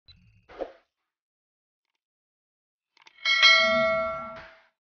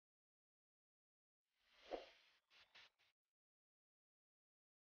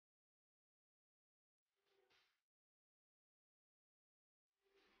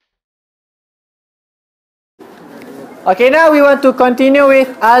Okay, now we want to continue with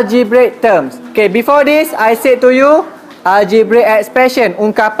algebraic terms. Okay, before this, I said to you, algebraic expression,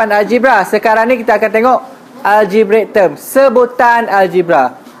 ungkapan algebra. Sekarang ni kita akan tengok algebraic terms, sebutan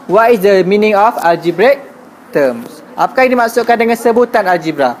algebra. What is the meaning of algebraic terms? Apakah yang dimaksudkan dengan sebutan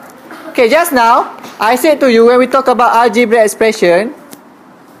algebra? Okay, just now, I said to you, when we talk about algebraic expression,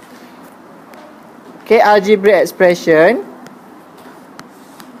 okay, algebraic expression,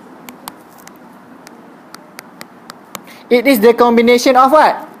 it is the combination of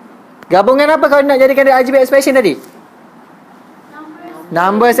what? Gabungan apa kalau nak jadikan dia algebraic expression tadi?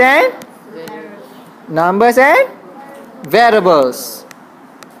 Numbers and variables.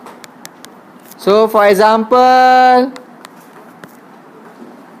 So for example,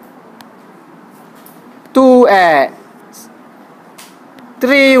 2x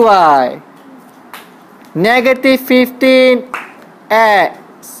 3y negative 15x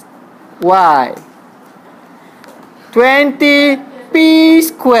y 20p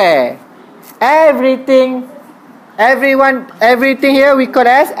square. Everything here we call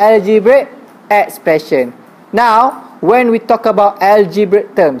as algebraic expression. Now, when we talk about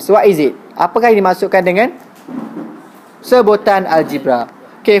algebraic terms, what is it? Apakah yang dimaksudkan dengan sebutan algebra?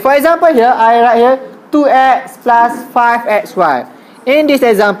 Okay, for example here, I write here 2x plus 5xy. In this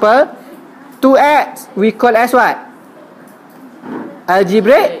example, 2x we call as what?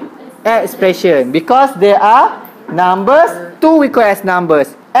 Algebraic expression, because there are numbers. 2 we call as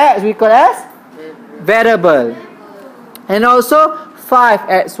numbers, x we call as variable, and also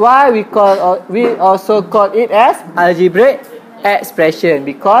 5xy we also call it as algebraic expression,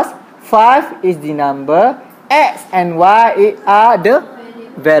 because 5 is the number, x and y are the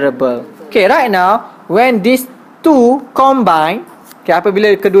variable. Okay, right now when these two combine, okay,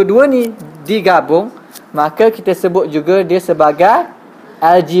 apabila kedua-dua ni digabung, maka kita sebut juga dia sebagai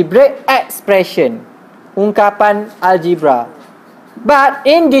algebraic expression, ungkapan algebra. But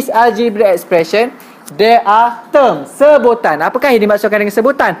in this algebraic expression, there are terms, sebutan. Apakah yang dimaksudkan dengan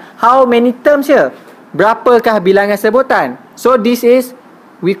sebutan? How many terms here? Berapakah bilangan sebutan? So this is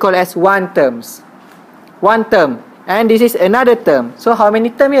we call as one term, and this is another term. So how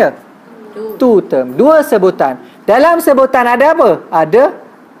many term here? Two term, dua sebutan. Dalam sebutan ada apa? Ada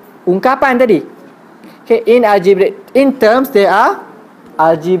ungkapan tadi. Okay, in terms there are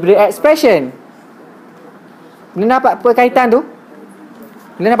algebraic expression. Boleh nampak perkaitan tu?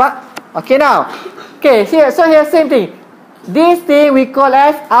 Boleh nampak? Okay, now. Okay, here same thing. This thing we call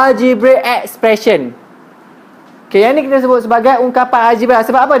as algebraic expression. Okay, yang ni kita sebut sebagai ungkapan algebra.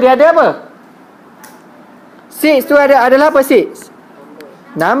 Sebab apa? Dia ada apa? 6 tu adalah apa 6?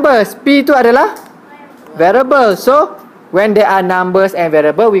 Numbers. P tu adalah variable. So, when there are numbers and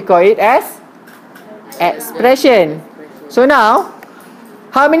variable, we call it as expression. So now,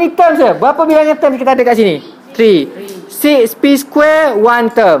 how many terms here? Berapa bilangan term kita ada kat sini? 3. 6p square,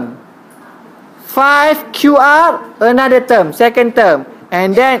 one term. 5qr, another term, second term.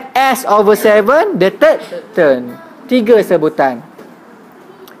 And then s over 7, the third term. 3 sebutan.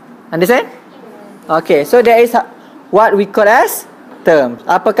 Understand? Okay, so that is what we call as terms.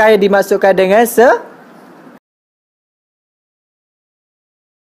 Apakah yang dimaksudkan dengan